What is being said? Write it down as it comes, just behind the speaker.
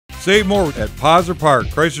Save more at Posner Park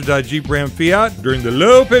Chrysler Dodge Jeep Ram Fiat during the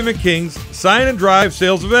Low Payment Kings Sign and Drive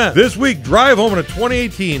sales event. This week, drive home in a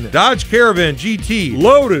 2018 Dodge Caravan GT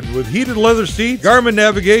loaded with heated leather seats, Garmin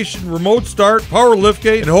navigation, remote start, power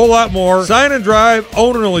liftgate, and a whole lot more. Sign and drive,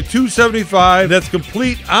 owned at only $275. That's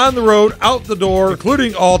complete on the road, out the door,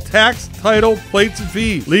 including all tax, title, plates, and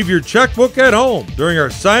fees. Leave your checkbook at home during our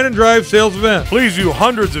Sign and Drive sales event. Please view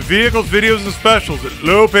hundreds of vehicles, videos, and specials at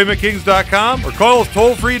lowpaymentkings.com or call us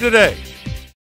toll free today.